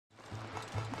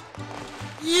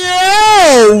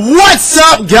Yo, what's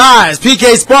up, guys?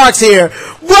 PKSparkxx here.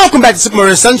 Welcome back to Super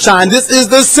Mario Sunshine. This is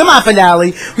the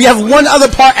semi-finale. We have one other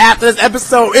part after this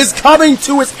episode. It's coming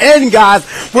to its end, guys.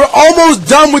 We're almost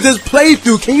done with this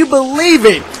playthrough. Can you believe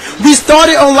it? We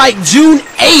started on like June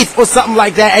 8th or something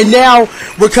like that, and now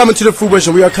we're coming to the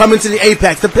fruition. We are coming to the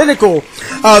apex. The pinnacle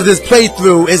of this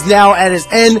playthrough is now at its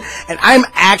end, and I'm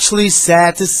actually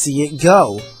sad to see it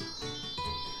go.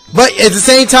 But at the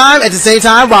same time,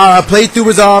 while our playthrough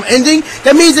is ending,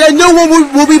 that means that a new one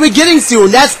will be beginning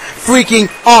soon. That's freaking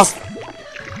awesome.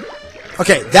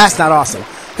 Okay, that's not awesome.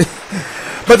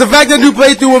 But the fact that a new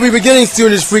playthrough will be beginning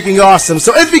soon is freaking awesome.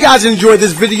 So if you guys enjoyed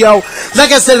this video,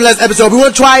 like I said in the last episode, we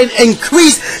want to try and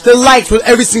increase the likes with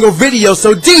every single video.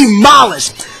 So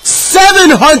demolish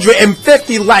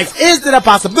 750 likes. Is that a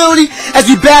possibility? As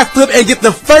we backflip and get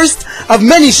the first of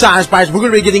many shine sprites, we're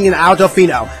going to be getting in our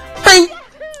Delfino. Bing!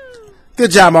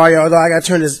 Good job, Mario, although I gotta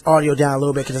turn this audio down a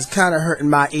little bit because it's kind of hurting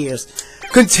my ears.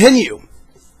 Continue.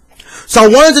 So I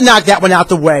wanted to knock that one out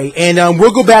the way, and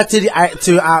we'll go back to the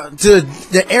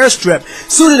airstrip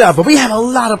soon enough. But we have a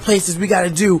lot of places we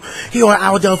gotta do here on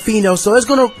our Delfino, so it's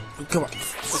gonna come on,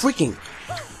 freaking.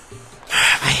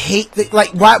 I hate the,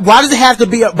 like why does it have to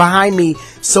be up behind me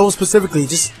so specifically?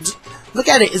 Just look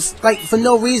at it. It's like for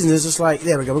no reason. It's just like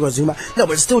there we go. We're gonna zoom out. No,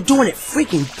 but it's still doing it.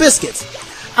 Freaking biscuits.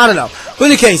 I don't know. But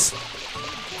in any case.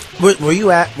 Where you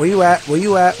at? Where you at? Where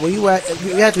you at? Where you at?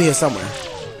 You have to be here somewhere.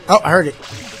 Oh, I heard it.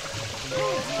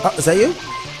 Oh, is that you?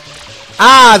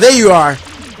 Ah, there you are.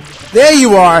 There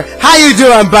you are. How you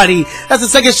doing, buddy? That's the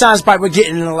second shine sprite we're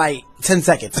getting in like 10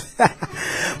 seconds. But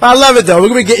I love it though. We're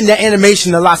gonna be getting that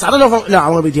animation a lot. So I don't know if I'm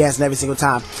gonna be dancing every single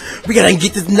time. We gotta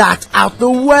get this knocked out the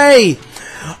way.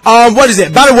 What is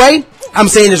it? By the way, I'm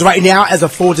saying this right now as a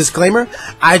full disclaimer.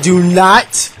 I do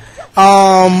not.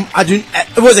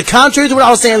 It was contrary to what I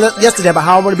was saying yesterday about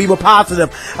how I want to be more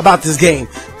positive about this game.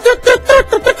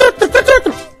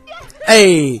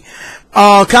 Hey,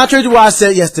 contrary to what I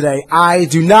said yesterday, I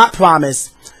do not promise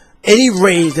any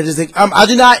rage that is. I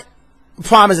do not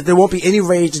promise that there won't be any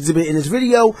rage exhibited in this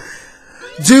video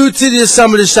due to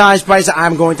some of the shine sprites that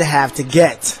I'm going to have to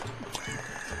get.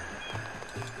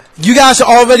 You guys should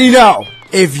already know.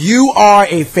 If you are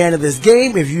a fan of this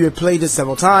game, if you have played this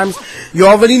several times, you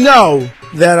already know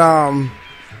that,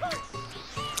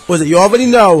 you already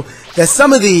know that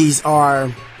some of these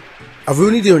are a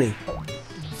Rooney Dooney.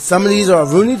 Some of these are a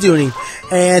Rooney Dooney.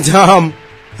 And,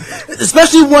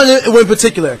 especially one in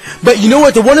particular. But you know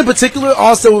what? The one in particular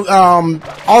also,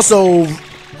 what's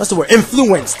the word?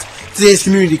 Influenced today's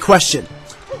community question.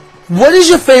 What is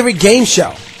your favorite game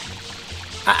show?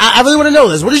 I really want to know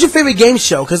this. What is your favorite game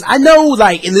show? Because I know,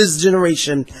 like, in this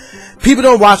generation, people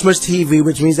don't watch much TV,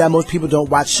 which means that most people don't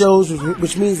watch shows,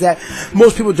 which means that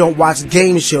most people don't watch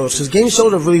game shows. Because game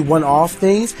shows are really one-off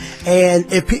things.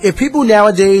 And if people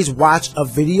nowadays watch a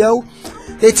video,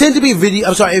 they tend to be if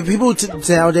people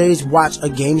nowadays watch a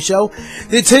game show,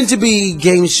 they tend to be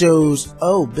game shows.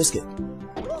 Oh, biscuit.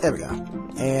 There we go.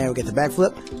 And we get the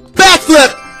backflip.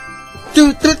 Backflip! I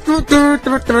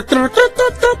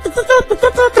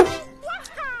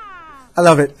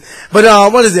love it. But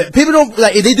what is it? People don't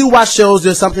like if they do watch shows,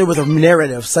 there's something with a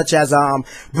narrative, such as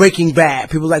Breaking Bad.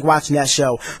 People like watching that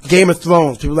show. Game of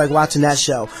Thrones, people like watching that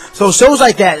show. So shows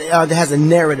like that that has a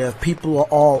narrative, people are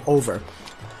all over.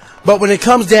 But when it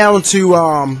comes down to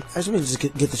let me just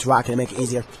get this rocket and make it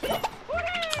easier.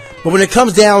 But when it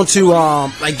comes down to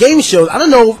like game shows, I don't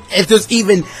know if there's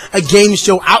even a game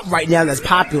show out right now that's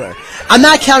popular. I'm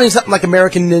not counting something like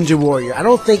American Ninja Warrior. I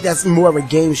don't think that's more of a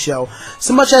game show,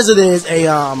 so much as it is a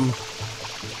Are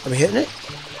we hitting it?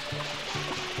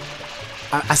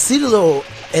 I see the little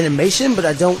animation, but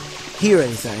I don't hear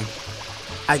anything.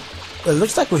 It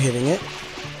looks like we're hitting it.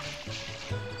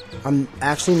 I'm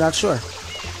actually not sure.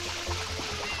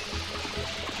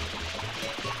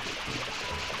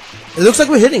 It looks like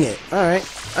we're hitting it. Alright.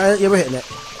 Yeah, we're hitting it.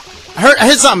 I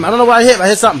hit something. I don't know what I hit, but I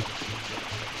hit something.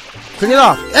 Turn it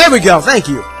off. There we go. Thank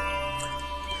you.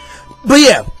 But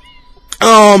yeah.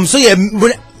 So yeah.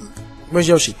 Where's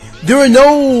Yoshi? There are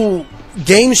no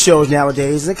game shows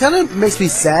nowadays. And it kind of makes me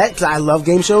sad because I love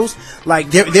game shows.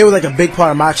 Like, they were like a big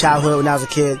part of my childhood when I was a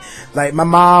kid. Like, my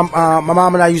mom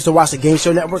and I used to watch the Game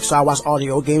Show Network, so I watched all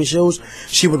the old game shows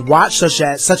she would watch, such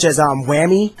as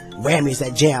Whammy. Whammy's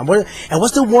that jam. And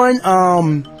what's the one?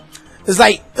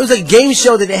 It was a game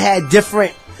show that they had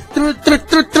different.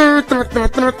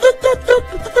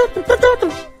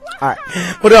 Alright.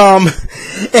 But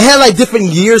it had like different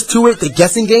years to it, the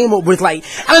guessing game with like,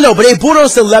 I don't know, but they brought on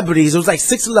celebrities. It was like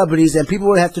 6 celebrities and people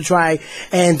would have to try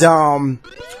and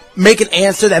make an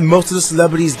answer that most of the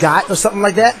celebrities got or something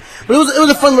like that. But it was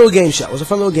a fun little game show. It was a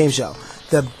fun little game show.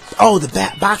 The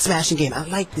box smashing game. I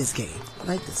like this game.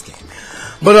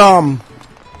 But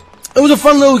it was a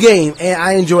fun little game and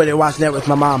I enjoyed it watching that with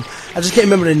my mom. I just can't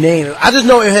remember the name. I just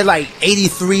know it had like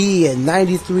 83 and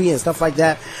 93 and stuff like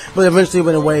that. But eventually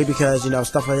went away because, you know,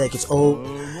 stuff like that gets old.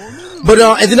 But,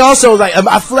 and then also, like,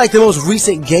 I feel like the most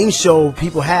recent game show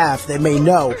people have, they may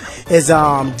know, is,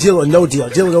 Deal or No Deal.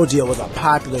 Deal or No Deal was a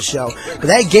popular show. But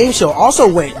that game show also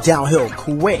went downhill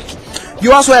quick.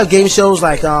 You also have game shows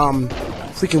like,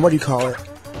 freaking, what do you call it?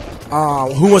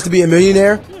 Who Wants to Be a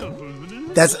Millionaire?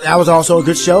 That was also a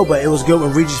good show, but it was good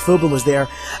when Regis Philbin was there.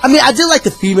 I mean, I did like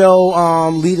the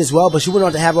female lead as well, but she went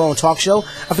on to have her own talk show.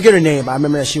 I forget her name, but I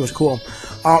remember that she was cool.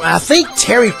 And I think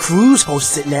Terry Crews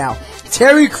hosts it now.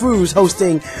 Terry Crews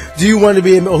hosting Who Wants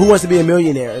to Be a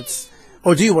Millionaire?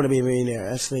 Or Do You Want to Be a Millionaire?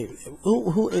 Actually,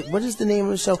 what is the name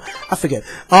of the show? I forget.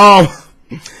 Let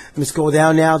me scroll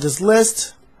down now. This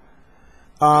list.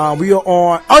 We are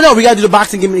on. Oh no, we gotta do the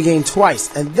boxing gimmick game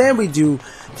twice, and then we do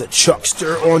the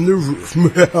Chuckster on the Roof.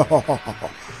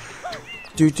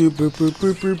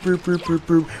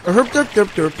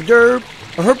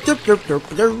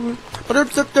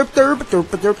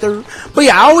 But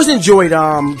yeah, I always enjoyed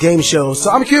game shows,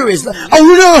 so I'm curious. Oh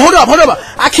no, hold up.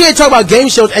 I can't talk about game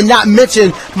shows and not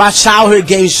mention my childhood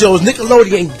game shows.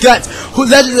 Nickelodeon Guts,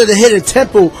 Legend of the Hidden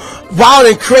Temple, Wild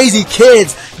and Crazy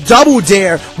Kids, Double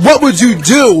Dare, What Would You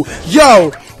Do?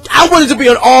 Yo, I wanted to be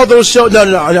on all those shows. No.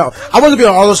 I wanted to be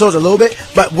on all those shows a little bit,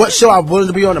 but what show I wanted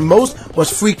to be on the most was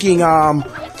freaking,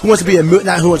 Who Wants to Be a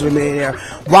Millionaire,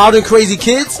 Wild and Crazy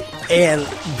Kids, and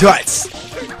Guts.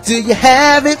 Do you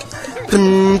have it?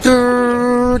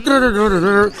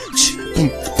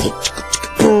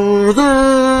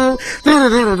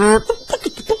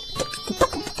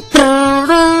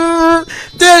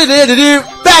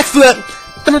 Backflip.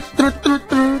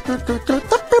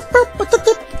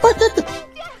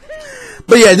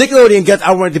 But yeah, Nickelodeon Guts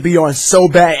I wanted to be on so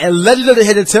bad. And Legend of the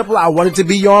Hidden Temple I wanted to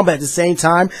be on, but at the same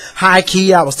time, high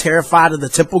key, I was terrified of the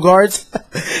temple guards.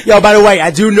 Yo, by the way, I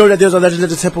do know that there's a Legend of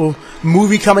the Temple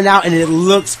movie coming out, and it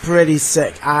looks pretty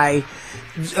sick. I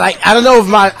don't know if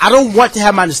I don't want to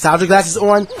have my nostalgia glasses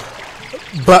on,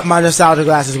 but my nostalgia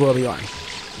glasses will be on.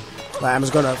 I'm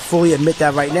just gonna fully admit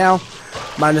that right now.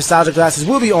 My nostalgia glasses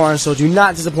will be on, so do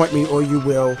not disappoint me or you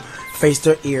will face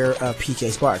the ear of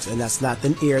PKSparkxx, and that's not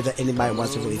the ear that anybody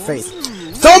wants to really face.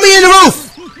 Throw me in the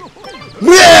roof!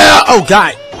 Yeah! Oh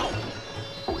god!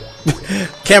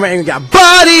 Camera angle got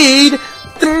bodied!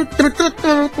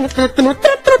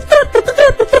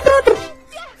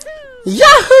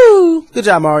 Yahoo! Good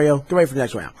job, Mario. Get ready for the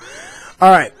next round.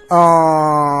 Alright.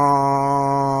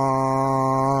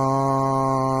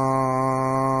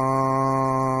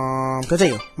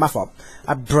 Continue. My fault.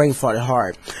 I brain farted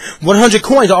hard. 100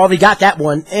 coins. I already got that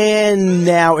one. And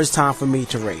now it's time for me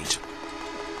to rage.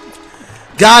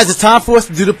 Guys, it's time for us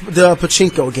to do the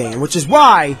pachinko game. Which is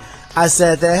why I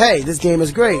said that, hey, this game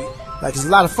is great. Like, it's a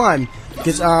lot of fun.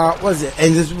 Because, what is it?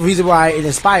 And this is the reason why it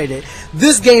inspired it.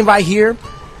 This game right here,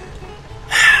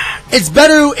 it's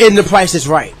better in The Price is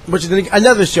Right. Which is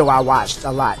another show I watched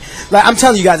a lot. Like, I'm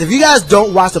telling you guys, if you guys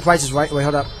don't watch The Price is Right... Wait,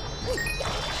 hold up.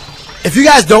 If you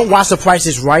guys don't watch The Price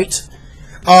is Right,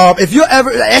 if you ever,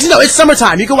 actually no, it's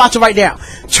summertime. You can watch it right now.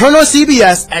 Turn on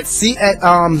CBS at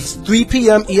 3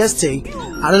 p.m. EST.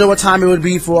 I don't know what time it would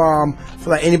be for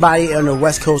like anybody on the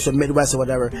West Coast or Midwest or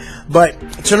whatever. But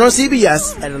turn on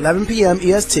CBS at 11 p.m.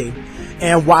 EST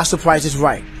and watch The Price is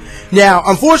Right. Now,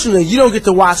 unfortunately, you don't get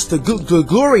to watch the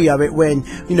glory of it when,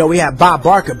 you know, we have Bob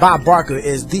Barker. Bob Barker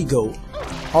is the GOAT.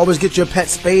 Always get your pet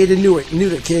spayed and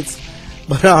neutered, kids.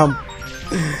 But,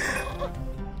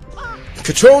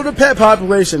 control the pet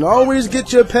population. Always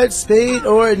get your pet spayed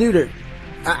or neutered.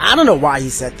 I don't know why he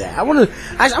said that. I'm gonna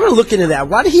look into that.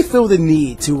 Why did he feel the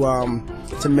need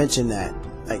to mention that?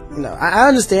 Like, you know, I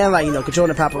understand, like, you know, controlling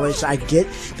the population. I get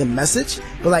the message,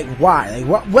 but like, why?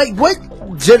 Like, what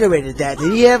generated that?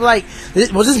 Did he have like?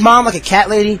 Was his mom like a cat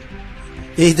lady?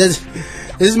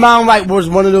 His mom like was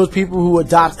one of those people who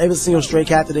adopts every single stray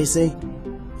cat that they see.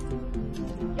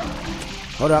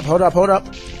 Hold up.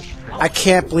 I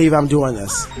can't believe I'm doing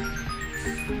this.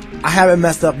 I haven't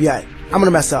messed up yet. I'm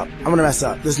gonna mess up.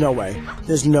 There's no way.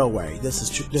 This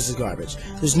is garbage.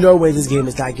 There's no way this game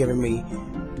is not giving me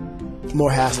more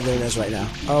hassle than this right now.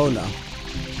 Oh no.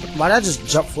 Why did I just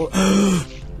jump for?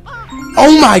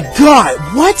 Oh my god!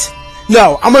 What?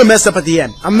 No, I'm gonna mess up at the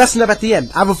end. I'm messing up at the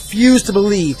end. I refuse to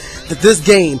believe that this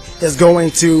game is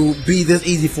going to be this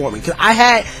easy for me. Because I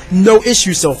had no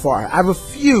issue so far. I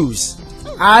refuse.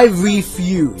 I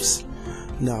refuse.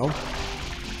 No.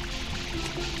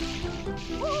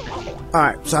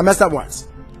 Alright, so I messed up once.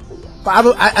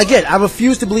 But again, I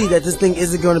refuse to believe that this thing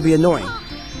isn't going to be annoying.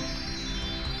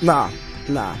 Nah,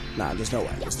 there's no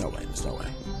way. There's no way.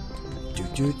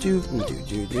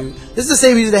 This is the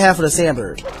same reason they have for the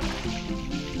Sandbird.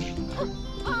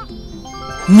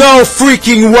 No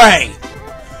freaking way!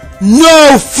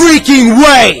 No freaking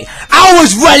way! I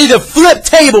was ready to flip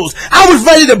tables! I was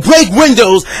ready to break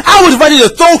windows! I was ready to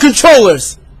throw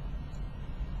controllers!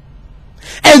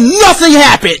 And nothing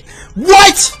happened!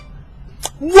 What?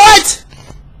 What?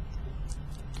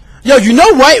 Yo, you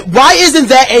know what? Why isn't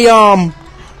that a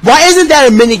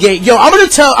minigame? Yo, I'm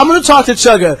gonna talk to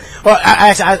Chugga. Well,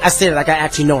 I say it like I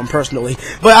actually know him personally,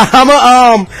 but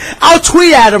I'll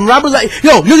tweet at him. And I'll be like,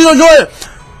 yo, no.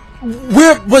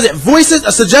 Where was it? Voices,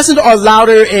 suggestions are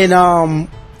louder in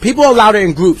people are louder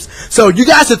in groups. So you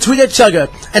guys should tweet at Chugga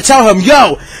and tell him,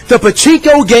 yo, the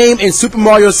pachinko game in Super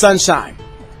Mario Sunshine.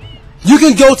 You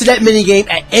can go to that minigame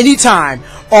at any time.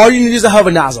 All you need is a hover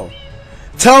nozzle.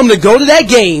 Tell him to go to that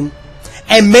game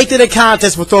and make it a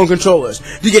contest for throwing controllers.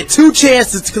 You get 2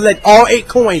 chances to collect all 8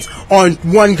 coins on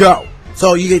one go.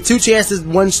 So you get 2 chances,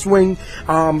 1 swing,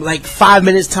 like 5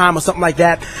 minutes time or something like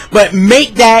that. But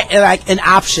make that like an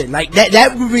option. Like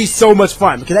that would be so much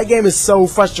fun because that game is so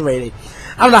frustrating.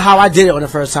 I don't know how I did it on the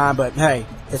first time, but hey,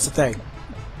 it's a thing.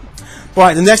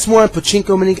 Alright, the next one,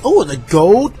 pachinko mini. Oh, the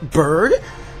gold bird.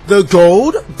 The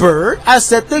gold bird. I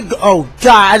said oh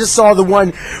god, I just saw the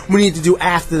one we need to do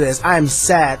after this. I am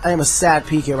sad. I am a sad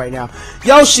PK right now.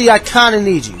 Yoshi, I kinda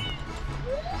need you.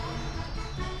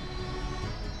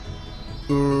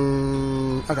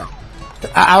 Okay.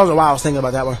 I don't know why I was thinking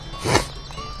about that one.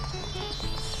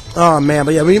 Oh man,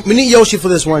 but yeah, we need Yoshi for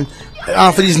this one.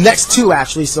 For these next 2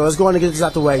 actually, so let's go on and get this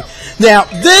out the way. Now,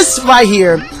 this right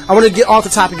here, I want to get off the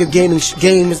topic of games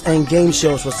and game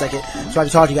shows for a second, so I can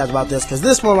talk to you guys about this, because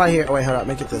this one right here, oh wait, hold on,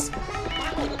 let me get this.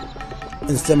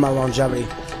 Instead of my longevity.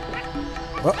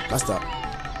 Oh, messed up.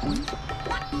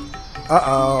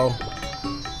 Uh-oh.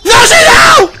 Yoshi,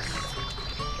 no!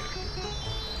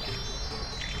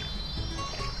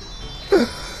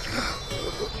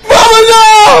 Mama,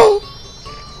 no!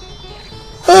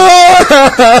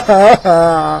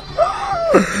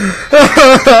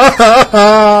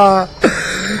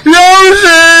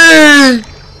 Yoshi!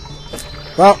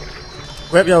 Well,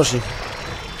 rip Yoshi.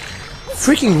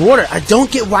 Freaking water. I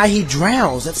don't get why he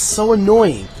drowns. That's so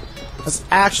annoying. That's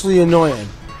actually annoying.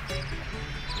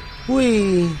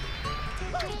 Whee.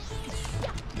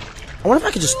 I wonder if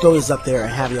I could just throw this up there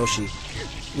and have Yoshi,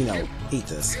 you know, eat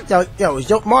this. Yo,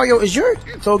 Mario, is your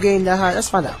throw game that high? Let's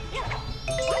find out.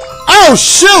 Oh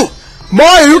shoot!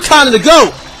 Mario, you kind of the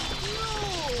goat!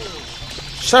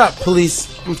 Shut up, police.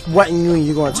 I'm wetting you and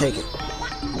you're gonna take it.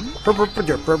 I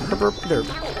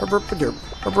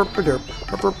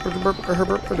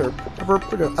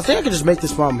think I could just make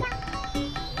this from...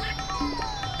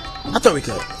 I thought we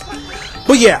could.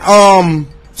 But yeah,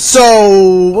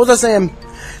 so, what was I saying?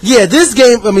 Yeah, this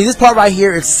game, I mean, this part right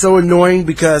here, it's so annoying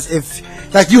because if,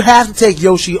 like, you have to take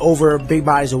Yoshi over big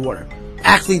bodies of water.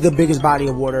 Actually, the biggest body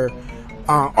of water,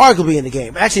 arguably in the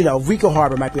game. Actually, no, Rico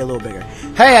Harbor might be a little bigger.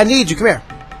 Hey, I need you, come here.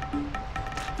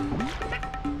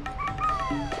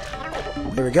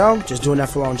 There we go, just doing that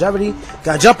for longevity.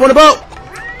 Gotta jump on the boat!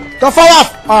 Don't fall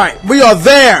off! Alright, we are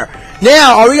there!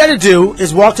 Now, all we gotta do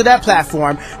is walk to that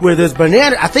platform where there's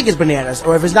banana. I think it's bananas,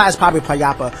 or if it's not, it's probably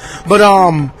payapa. But,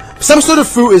 some sort of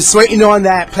fruit is waiting on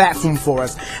that platform for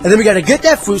us. And then we gotta get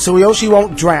that fruit so Yoshi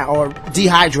won't drown or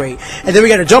dehydrate. And then we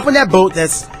gotta jump on that boat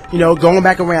that's, you know, going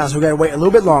back around, so we gotta wait a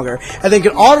little bit longer. And then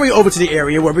get all the way over to the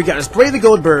area where we gotta spray the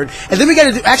gold bird. And then we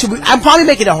gotta do, actually, I'm probably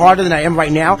making it harder than I am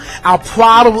right now. I'll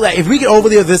probably, if we get over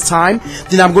there this time,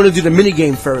 then I'm gonna do the mini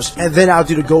game first. And then I'll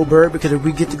do the gold bird, because if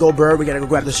we get the gold bird, we gotta go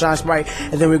grab the shine sprite.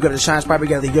 And then we go to the shine sprite, we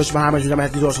gotta leave Yoshi behind us, we don't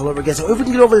have to do it all over again. So if we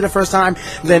can get over there the first time,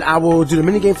 then I will do the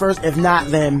mini game first. If not,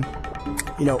 then,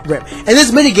 you know, rip. And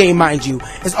this mini game, mind you,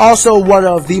 is also one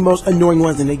of the most annoying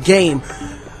ones in the game.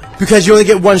 Because you only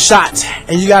get one shot,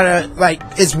 and you gotta, like,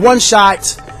 it's one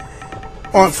shot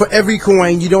on for every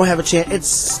coin. You don't have a chance. It's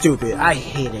stupid. I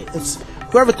hate it. It's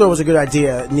whoever thought it was a good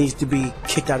idea needs to be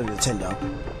kicked out of Nintendo.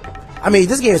 I mean,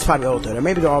 this game is probably older.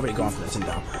 Maybe they're already gone from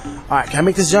Nintendo. All right, can I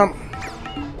make this jump?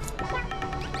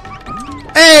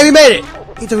 Hey, we made it!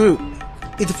 Eat the fruit.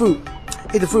 Eat the fruit.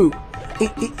 Eat the fruit.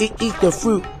 Eat the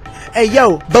fruit. Hey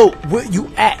yo, boat, where you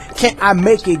at? Can't I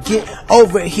make it get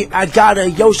over here? I got a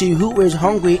Yoshi who is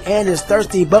hungry and is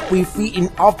thirsty, but we feeding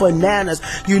off bananas.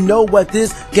 You know what,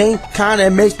 this game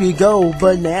kinda makes me go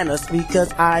bananas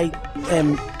because I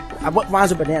am. What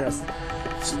rhymes with bananas?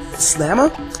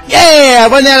 Slammer? Yeah,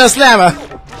 banana slammer.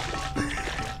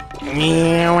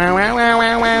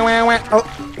 Oh,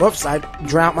 whoops! I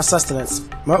drowned my sustenance.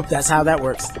 Well, that's how that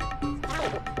works.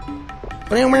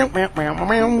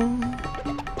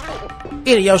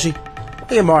 Eat it, Yoshi.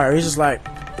 Look at Mario. He's just like,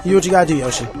 you what you gotta do,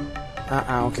 Yoshi.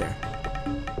 I don't care.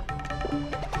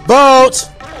 Boat!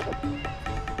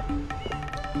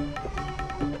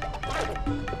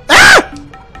 Ah!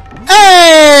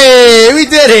 Hey! We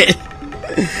did it!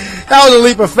 That was a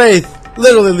leap of faith.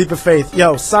 Literally a leap of faith.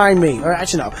 Yo, sign me. Or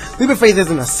actually, no. Leap of faith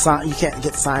isn't a sign. You can't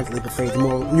get signed to leap of faith. You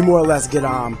more or less get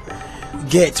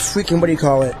freaking, what do you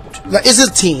call it? Like, it's a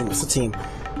team. It's a team.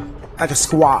 Like a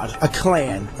squad, a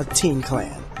clan, a team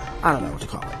clan. I don't know what to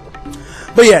call it.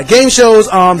 But yeah, game shows,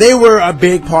 they were a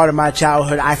big part of my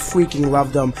childhood. I freaking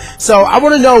loved them. So I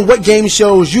want to know what game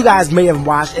shows you guys may have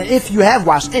watched. And if you have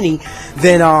watched any,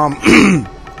 then,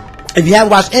 if you haven't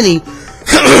watched any,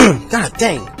 god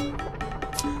dang,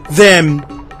 then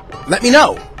let me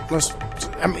know. I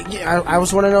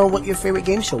just want to know what your favorite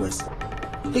game show is.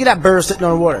 Look at that bird sitting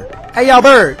on the water. Hey, y'all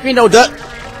bird, you ain't no duck.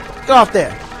 Get off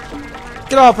there.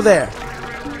 Get off of there.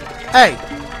 Hey.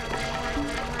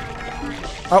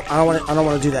 Oh, I don't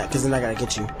want to do that because then I gotta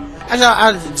get you. Actually,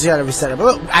 I just gotta reset it.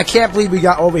 But look, I can't believe we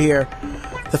got over here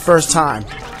the first time.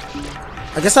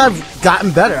 I guess I've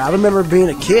gotten better. I remember being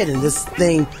a kid and this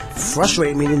thing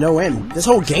frustrated me to no end. This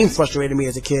whole game frustrated me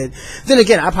as a kid. Then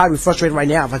again, I'd probably be frustrated right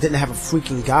now if I didn't have a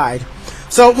freaking guide.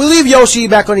 So we leave Yoshi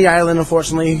back on the island,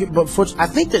 unfortunately. But I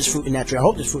think there's fruit in that tree. I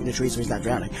hope there's fruit in the tree so he's not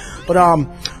drowning. But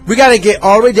we gotta get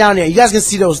all the way down there. You guys can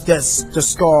see those the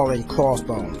skull and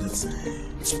crossbones.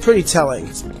 It's pretty telling.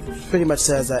 It pretty much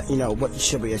says that, you know, what you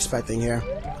should be expecting here.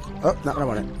 Oh, not what I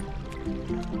wanted.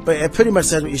 But it pretty much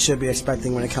says what you should be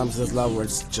expecting when it comes to this level where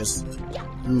it's just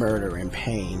murder and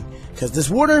pain. Because this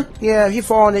water, yeah, if you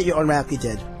fall in it, you're automatically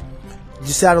dead. You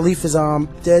see how the leaf is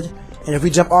dead? And if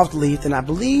we jump off the leaf, then I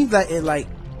believe that it, like,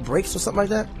 breaks or something like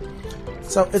that.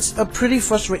 So it's a pretty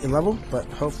frustrating level, but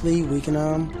hopefully we can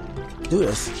do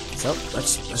this. So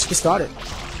let's get started.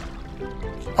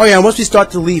 Oh yeah, once we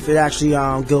start the leaf, it actually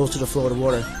goes to the flow of the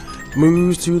water.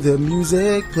 Moves to the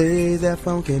music, plays that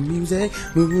funky music,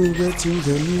 move it to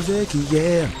the music,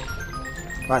 yeah.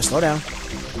 Alright, slow down.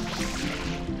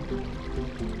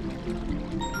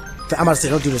 I'm about to say,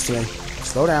 don't do this to me.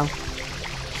 Slow down.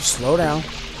 Slow down.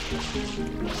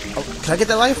 Oh, can I get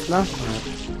that life? No? Alright.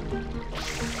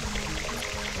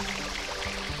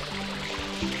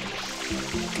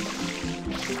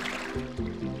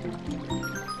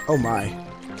 Oh my.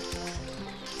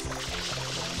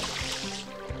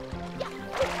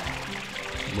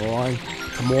 Come on.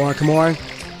 Come on, come on.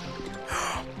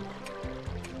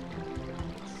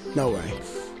 No way.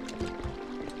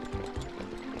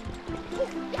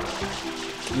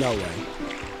 No way.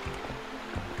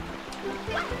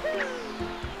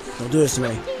 Don't do this to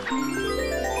me.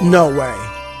 No way.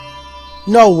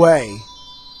 No way.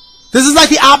 This is like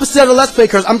the opposite of the Let's Play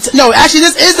curse. No, actually,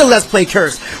 this is the Let's Play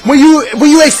curse. When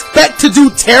you expect to do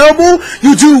terrible,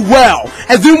 you do well.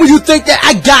 And then when you think that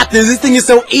I got this thing is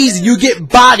so easy, you get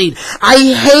bodied. I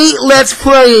hate Let's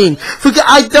Playing because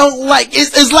I don't like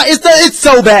it's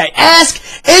so bad. Ask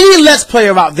any Let's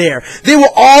Player out there; they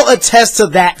will all attest to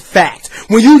that fact.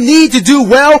 When you need to do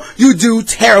well, you do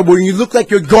terrible and you look like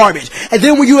you're garbage. And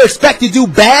then when you expect to do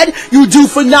bad, you do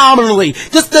phenomenally.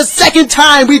 Just the second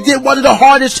time we did one of the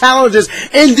hardest challenges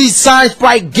in these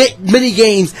Sprite Get mini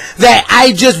games that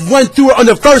I just went through it on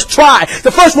the first try.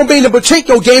 The first one being the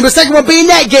Pachinko game, the second one being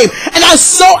that game. And I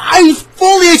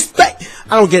fully expect.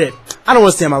 I don't get it. I don't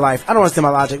understand my life. I don't understand my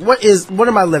logic. What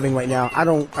am I living right now? I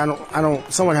don't.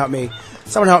 Someone help me.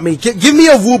 Someone help me. Give me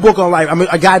a rule book on life. I mean,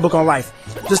 a guidebook on life.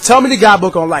 Just tell me the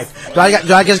guidebook on life. Do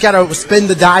I just gotta spin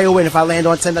the dial, and if I land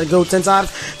on 10, I go 10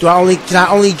 times? Can I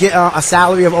only get a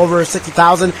salary of over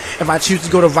 60,000 if I choose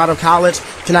to go to Roundup college?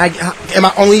 Am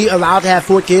I only allowed to have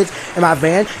 4 kids in my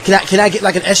van? Can I get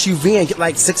like an SUV and get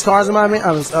like 6 cars in my van?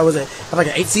 Was it like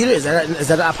an 8-seater? Is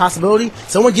that a possibility?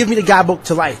 Someone give me the guidebook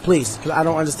to life, please, because I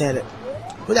don't understand it.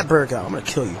 Where'd that bird go? I'm gonna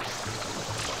kill you.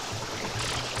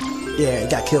 Yeah, he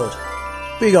got killed.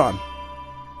 Where you going?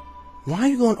 Why are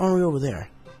you going all the way over there?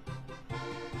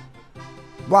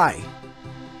 Why?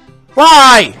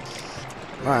 Why?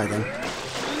 Alright then.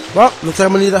 Well, looks like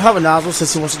I'm gonna need a hover nozzle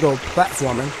since he wants to go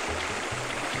platforming.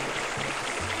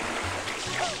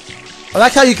 I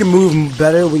like how you can move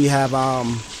better when you have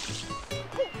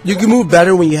You can move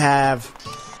better when you have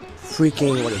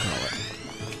freaking, what do you call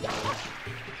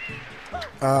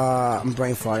it? I'm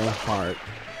brain farting hard.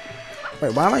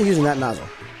 Wait, why am I using that nozzle?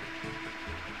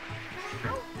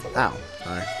 Ow.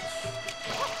 Alright.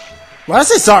 Why did I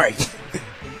say sorry?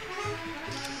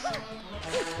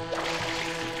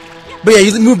 But yeah,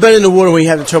 you move better in the water when you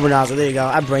have the turbo nozzle. There you go.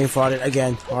 I brain farted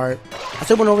again. Hard. I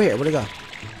took one over here. Where'd it go?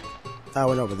 I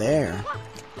went over there.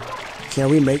 Can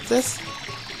we make this?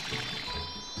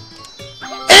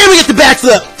 And we get the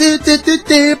backflip!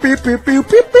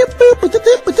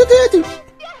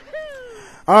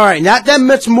 Alright, not that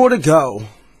much more to go.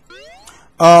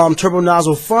 Turbo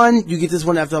nozzle fun. You get this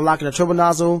one after unlocking the turbo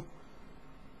nozzle.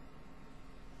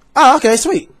 Oh, okay,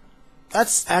 sweet.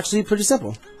 That's actually pretty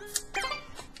simple.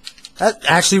 That's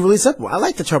actually really simple. I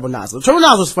like the turbo nozzle. The turbo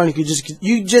nozzle is fun.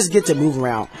 You just get to move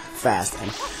around fast.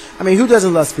 And, I mean, who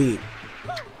doesn't love speed?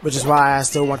 Which is why I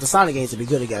still want the Sonic games to be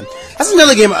good again. That's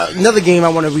another game. Another game I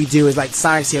want to redo is like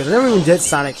Sonic Heroes. I never even did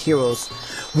Sonic Heroes.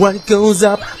 What goes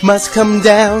up must come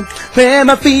down. Where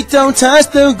my feet don't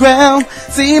touch the ground.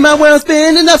 See my world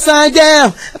spinning upside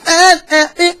down.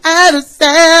 Out of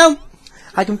sound.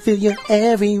 I can feel your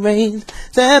every rain.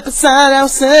 Step aside, I'll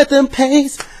set the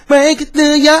pace. Break it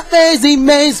through your lazy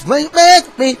maze. Wait,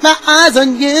 my eyes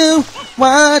on you.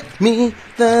 Watch me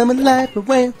throw my life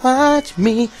away. Watch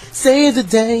me save the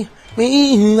day.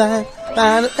 We light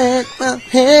by the end. I'm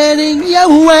heading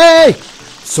your way.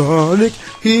 Sonic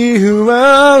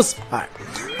Heroes. Alright.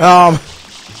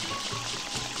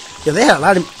 Yeah, they had a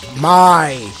lot of.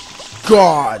 My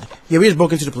God. Yeah, we just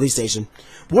broke into the police station.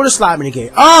 Water slide mini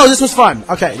game. Oh, this was fun.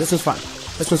 Okay, this was fun.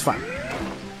 This was fun.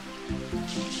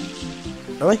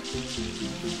 Really?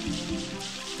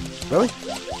 Really?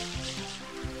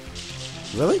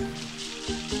 Really?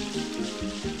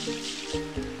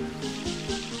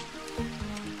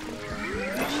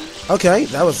 Okay,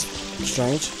 that was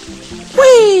strange.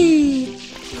 Whee!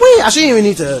 Whee! I shouldn't even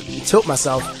need to tilt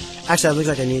myself. Actually, it looks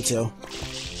like I need to. Oh,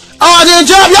 I didn't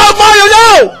jump! Yo, Mario,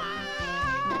 no!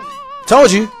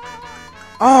 Told you.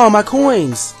 Oh, my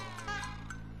coins.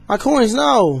 My coins,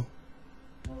 no.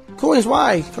 Coins,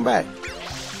 why? Come back.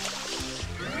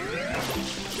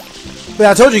 But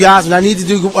I told you guys, when I need to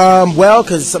do well,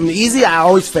 because something easy, I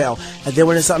always fail. And then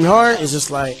when it's something hard, it's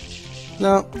just like,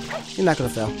 no, you're not going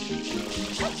to fail.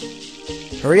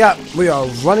 Hurry up. We are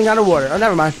running out of water. Oh,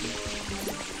 never mind.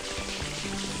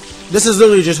 This is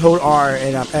literally just hold R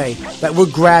and A. Like, we're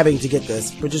grabbing to get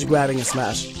this. We're just grabbing and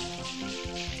smash.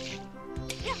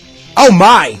 Oh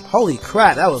my! Holy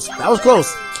crap, that was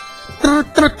close.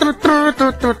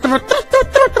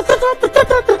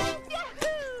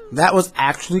 That was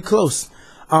actually close.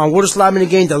 Water slide mini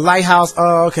game, the lighthouse.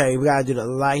 Oh, okay, we gotta do the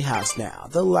lighthouse now.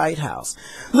 The lighthouse.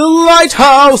 The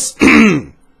lighthouse!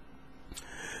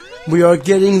 We are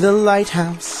getting the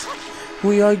lighthouse.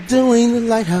 We are doing the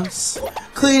lighthouse.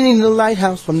 Cleaning the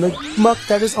lighthouse from the muck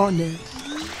that is on there.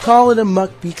 Call it a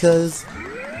muck because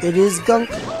it is gunk.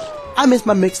 I miss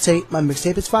my mixtape. My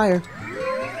mixtape is fire.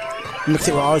 My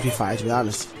mixtape will always be fire, to be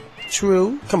honest.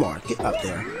 True. Come on, get up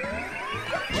there.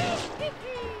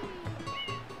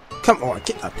 Come on,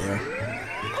 get up there.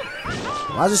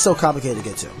 Why is it so complicated to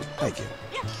get to? Thank you.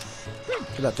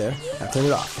 Get up there. Now turn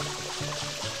it off.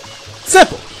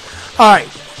 Simple. Alright.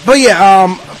 But yeah,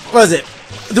 what is it?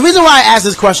 The reason why I asked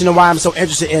this question and why I'm so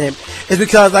interested in it is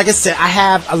because, like I said, I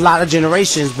have a lot of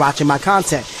generations watching my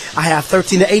content. I have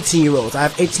 13 to 18 year olds. I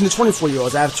have 18 to 24 year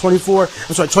olds. I have 25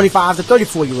 to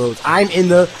 34 year olds. I'm in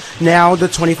the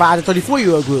 25 to 34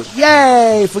 year old group.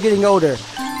 Yay! For getting older.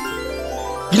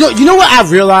 You know what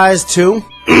I've realized too?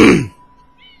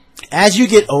 As you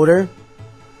get older,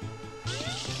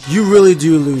 you really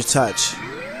do lose touch.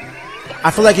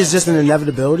 I feel like it's just an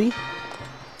inevitability.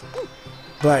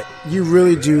 But you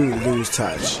really do lose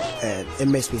touch, and it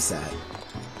makes me sad.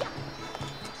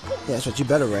 Yeah, that's what you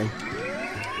better ring.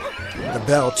 The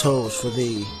bell tolls for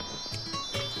thee.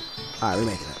 Alright, we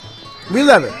making it. We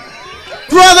live it.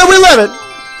 Brother, we live it!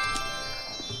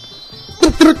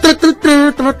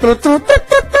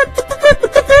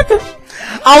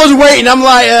 I was waiting, I'm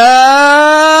like,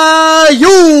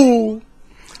 you!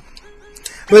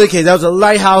 But okay, that was a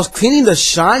lighthouse cleaning the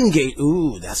Shine Gate.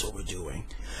 Ooh, that's what we're doing.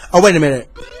 Oh, wait a minute.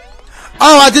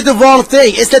 Oh, I did the wrong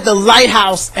thing. It said the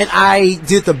lighthouse, and I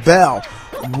did the bell.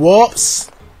 Whoops.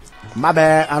 My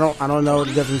bad. I don't know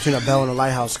the difference between a bell and a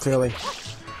lighthouse, clearly.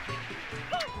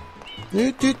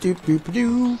 I'm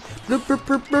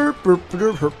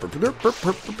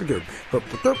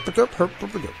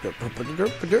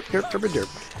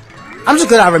just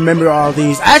glad I remember all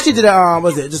these. I actually did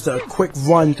just a quick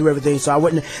run through everything, so I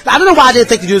wouldn't. I don't know why I didn't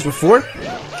think to do this before,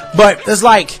 but it's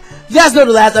like, You guys know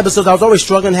the last episodes I was always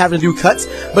struggling having to do cuts,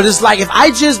 but it's like if I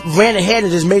just ran ahead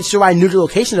and just made sure I knew the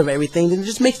location of everything, then it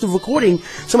just makes the recording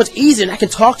so much easier and I can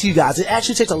talk to you guys. It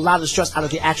actually takes a lot of the stress out of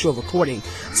the actual recording.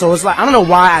 So it's like, I don't know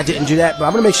why I didn't do that, but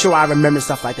I'm gonna make sure I remember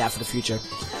stuff like that for the future.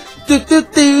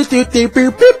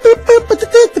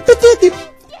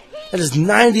 That is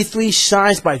 93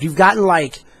 shine sprites. We've gotten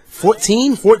like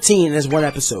 14 in this one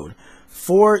episode.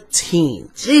 14.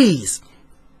 Jeez.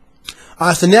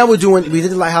 So now we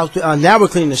did the lighthouse, now we're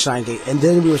cleaning the shine gate, and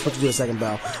then we were supposed to do a second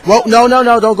bell. Well, no,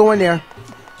 don't go in there.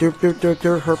 But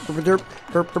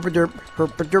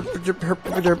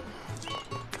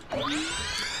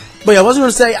yeah, I was going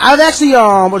to say, I've actually,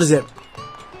 what is it?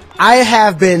 I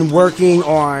have been working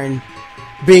on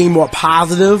being more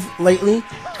positive lately.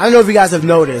 I don't know if you guys have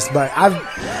noticed, but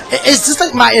it's just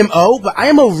like my MO, but I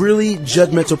am a really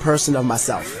judgmental person of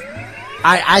myself.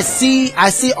 I see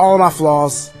all of my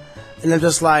flaws. And I'm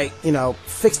just like, you know,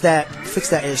 fix that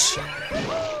ish.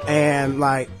 And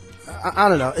like, I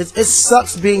don't know. It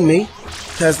sucks being me.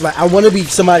 Because like, I want to be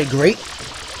somebody great.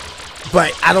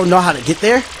 But I don't know how to get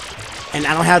there. And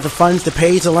I don't have the funds to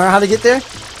pay to learn how to get there.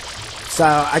 So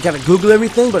I gotta Google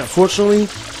everything. But unfortunately,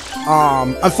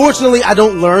 I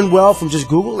don't learn well from just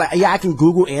Google. Like, yeah, I can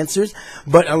Google answers.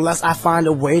 But unless I find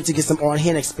a way to get some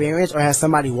on-hand experience or have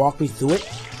somebody walk me through it.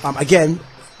 Again,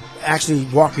 actually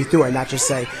walk me through it, not just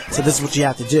say, so this is what you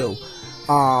have to do.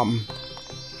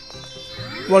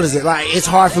 What is it? Like, it's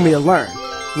hard for me to learn.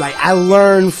 Like, I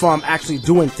learn from actually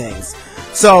doing things.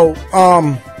 So,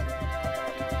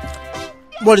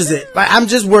 what is it? Like, I'm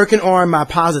just working on my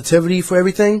positivity for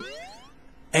everything.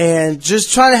 And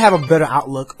just trying to have a better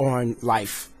outlook on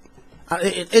life.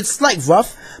 It's like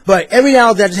rough, but every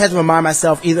now and then I just have to remind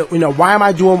myself either, you know, why am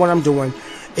I doing what I'm doing?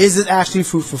 Is it actually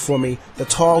fruitful for me? The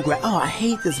tall grass. Oh, I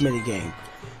hate this mini game.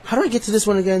 How do I get to this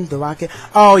one again? The rocket.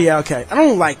 Oh yeah, okay. I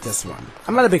don't like this one.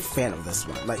 I'm not a big fan of this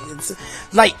one.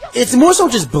 It's more so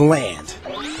just bland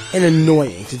and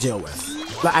annoying to deal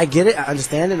with. Like, I get it, I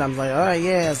understand it. I'm like, all right,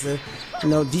 yeah, it's a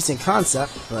decent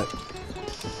concept, but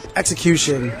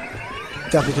execution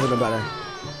definitely could have been better.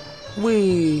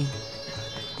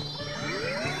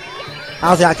 I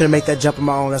don't think I could have made that jump on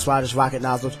my own. That's why I just rocket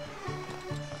nozzled.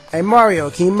 Hey Mario,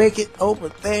 can you make it over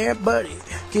there, buddy?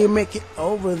 Can you make it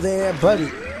over there, buddy?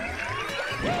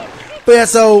 But yeah,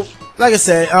 so like I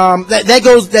said, that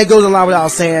goes in line with what I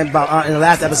was saying about in the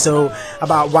last episode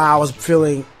about why I was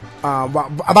feeling,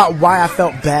 about why I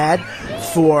felt bad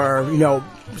for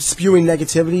spewing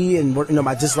negativity and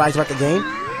my dislikes about the game.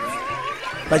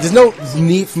 Like, there's no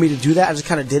need for me to do that. I just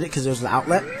kind of did it because there was an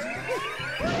outlet.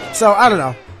 So I don't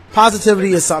know.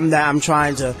 Positivity is something that I'm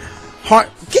trying to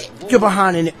get your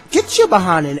behind in it. Get your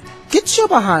behind in it. Get your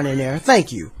behind in there.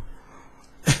 Thank you.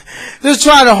 Just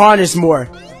trying to harness more.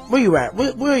 Where you at?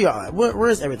 Where y'all at? Where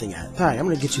is everything at? Alright, I'm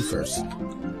gonna get you first.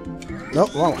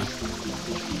 Nope, wrong one.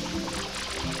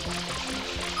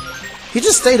 He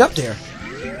just stayed up there.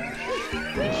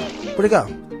 Where'd he go?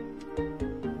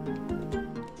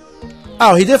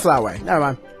 Oh, he did fly away. Never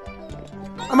mind.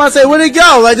 I'm about to say, where'd he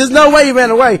go? Like, there's no way he ran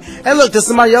away. Hey, look, there's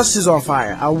somebody else who's on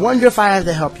fire. I wonder if I have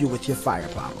to help you with your fire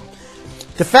problem.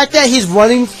 The fact that he's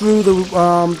running through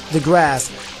the grass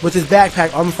with his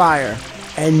backpack on fire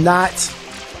and not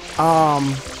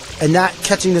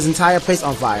catching this entire place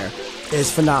on fire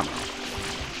is phenomenal.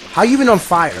 How are you even on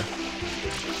fire?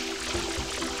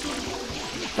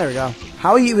 There we go.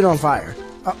 How are you even on fire?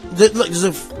 Look,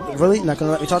 really not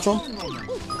gonna let me talk to him?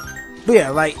 But yeah,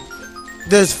 like,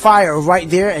 there's fire right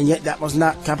there, and yet that was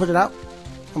not. Can I put it out?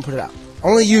 I'm gonna put it out.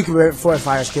 Only you can afford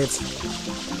fires, kids.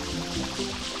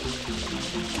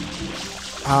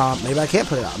 Maybe I can't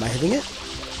put it out. Am I hitting it?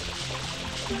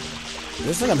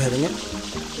 Looks like I'm hitting it.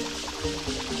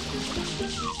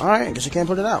 Alright, I guess I can't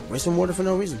put it out. Wasting water for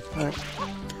no reason. Alright.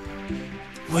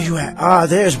 Where you at? Ah,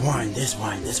 there's one. This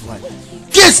one.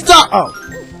 Get stomped! Oh!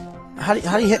 How do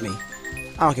you hit me?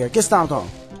 I don't care. Get stomped on.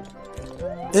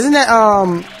 Isn't that,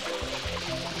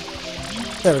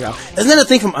 there we go. Isn't that a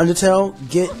thing from Undertale?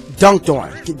 Get dunked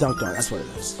on. Get dunked on. That's what it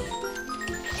is.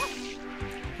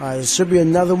 Alright, there should be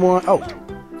another one. Oh,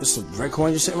 there's a red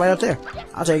coin just sitting right up there.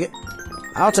 I'll take it.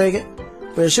 I'll take it.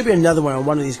 But there should be another one on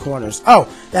one of these corners. Oh,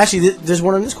 actually, there's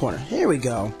one in this corner. Here we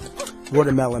go.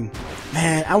 Watermelon.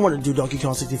 Man, I want to do Donkey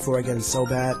Kong 64 again so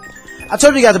bad. I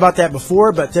told you guys about that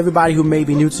before, but to everybody who may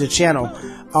be new to the channel,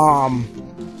 I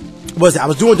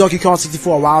was doing Donkey Kong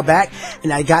 64 a while back,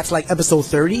 and I got to like episode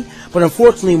 30, but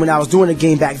unfortunately when I was doing the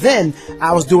game back then,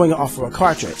 I was doing it off of a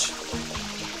cartridge.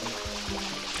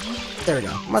 There we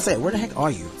go. I'm gonna say, where the heck are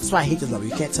you? That's why I hate this level.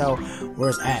 You can't tell where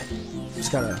it's at. You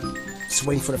just gotta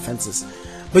swing for the fences.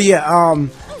 But yeah, I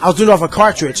was doing it off a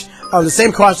cartridge, the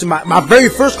same cartridge, my very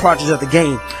first cartridge of the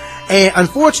game. And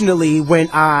unfortunately, when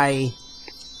I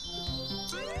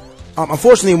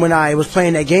was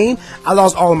playing that game, I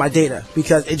lost all of my data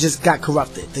because it just got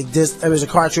corrupted. There was a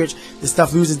cartridge, this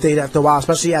stuff loses data after a while,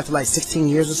 especially after like 16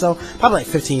 years or so. Probably like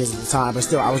 15 years at the time, but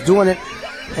still, I was doing it,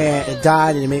 and it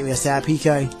died, and it made me a sad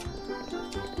PK.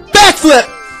 Backflip!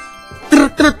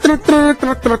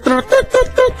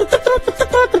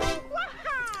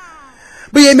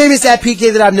 But yeah, it made me a sad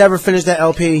PK that I've never finished that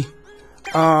LP.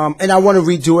 And I want to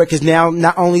redo it because now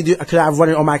not only could I run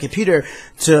it on my computer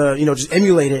to, you know, just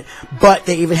emulate it, but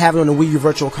they even have it on the Wii U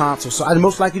Virtual Console. So I'd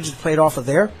most likely just play it off of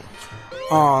there.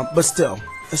 But still,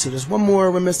 let's see, there's one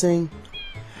more we're missing.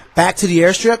 Back to the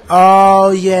airstrip.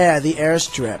 Oh yeah, the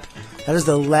airstrip. That is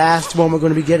the last one we're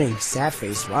going to be getting. Sad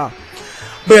face, wow.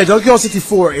 But yeah, Donkey Kong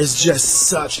 64 is just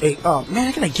such a... Oh man,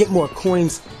 I gotta get more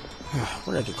coins.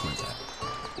 Where did I get coins at?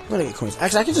 Where did I get coins?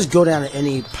 Actually, I can just go down to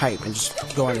any pipe and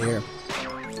just go under here.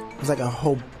 There's like a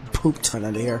whole poop ton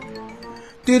under here.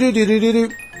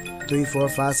 3, 4,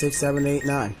 5, 6, 7, 8,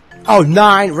 9. Oh,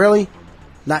 9, really?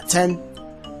 Not 10?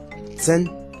 10?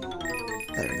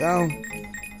 There we go.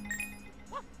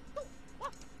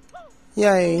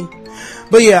 Yay.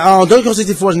 But yeah, Donkey Kong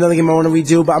 64 is another game I want to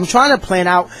redo, but I'm trying to plan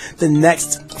out the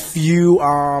next few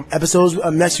episodes,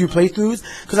 next few playthroughs,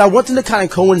 because I want them to kind of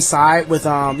coincide with,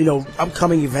 you know,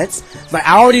 upcoming events. Like,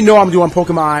 I already know I'm doing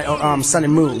Pokemon Sun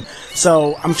and Moon,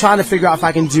 so I'm trying to figure out if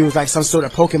I can do, like, some sort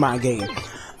of Pokemon game.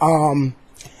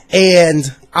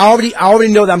 And I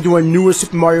already know that I'm doing newer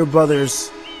Super Mario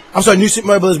Brothers. I'm sorry, New Super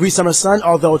Mario Bros. Wii Summer Sun,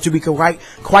 although to be quite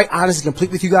honest and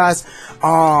complete with you guys,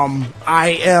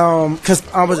 I am, because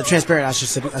I wasn't transparent, I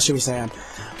should be saying.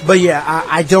 But yeah,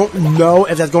 I don't know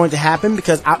if that's going to happen,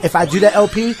 because if I do that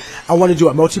LP, I want to do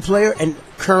a multiplayer, and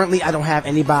currently I don't have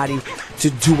anybody to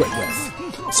do it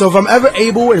with. So if I'm ever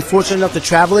able and fortunate enough to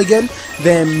travel again,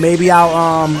 then maybe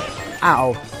okay,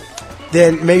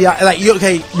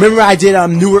 remember I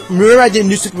did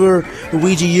New Super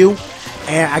Luigi U?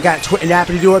 And I got Twit and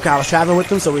Nappy to do it because I was traveling with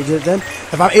them, so we did it then.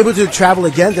 If I'm able to travel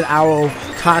again, then I will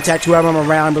contact whoever I'm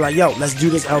around and be like, yo, let's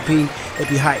do this LP. It'd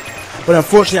be hype. But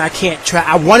unfortunately, I can't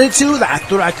I wanted to, like, I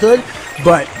thought I could,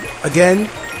 but again,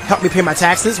 help me pay my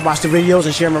taxes, watch the videos,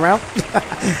 and share them around.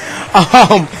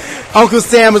 Uncle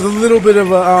Sam is a little bit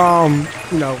of a,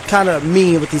 you know, kind of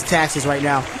mean with these taxes right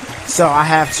now. So I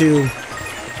have to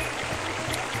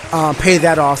pay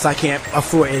that off, so I can't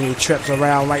afford any trips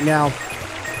around right now.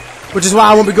 Which is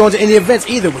why I won't be going to any events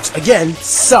either, which, again,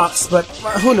 sucks, but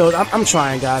who knows? I'm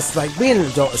trying, guys. Like, being an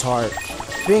adult is hard.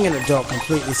 Being an adult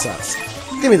completely sucks.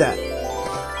 Give me that.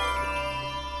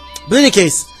 But in any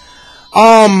case,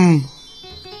 to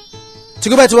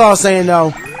go back to what I was saying,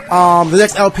 though, the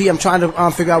next LP, I'm trying to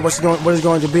figure out what it's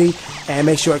going to be, and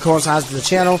make sure it coincides with the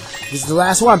channel. This is the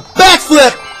last one.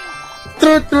 Backflip!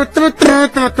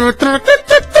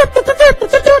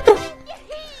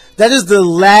 That is the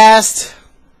last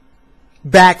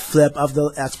backflip of the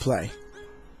Let's Play.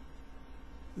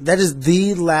 That is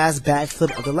the last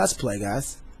backflip of the Let's Play,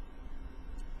 guys.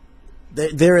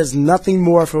 There is nothing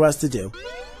more for us to do.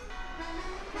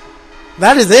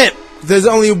 That is it. There's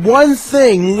only one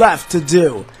thing left to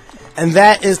do, and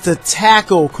that is to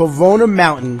tackle Corona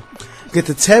Mountain, get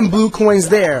the 10 blue coins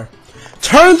there,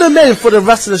 turn them in for the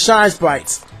rest of the Shine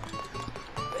Sprites.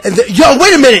 And yo,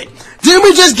 wait a minute! Didn't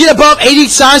we just get above 80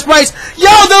 Shine Sprites? Yo,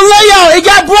 the layout, it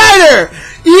got brighter!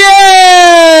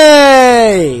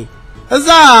 Yay!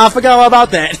 Huzzah! I forgot all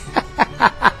about that.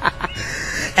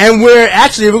 And we're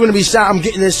going to be I'm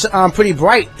getting this pretty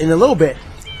bright in a little bit.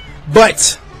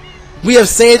 But we have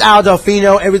saved our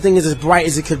Delfino. Everything is as bright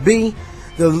as it could be.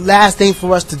 The last thing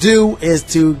for us to do is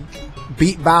to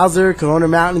beat Bowser, Corona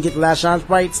Mountain, get the last Shine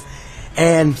Sprites.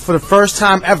 And for the first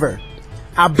time ever,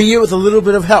 I'll be here with a little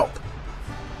bit of help.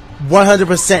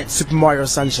 100% Super Mario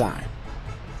Sunshine.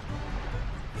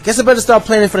 Guess I better start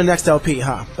planning for the next LP,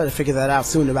 huh? Better figure that out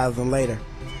sooner rather than later.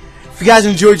 If you guys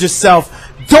enjoyed yourself,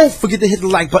 don't forget to hit the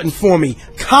like button for me,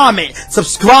 comment,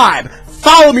 subscribe,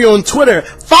 follow me on Twitter,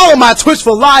 follow my Twitch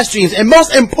for live streams, and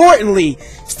most importantly,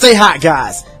 stay hot,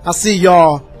 guys. I'll see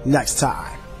y'all next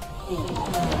time.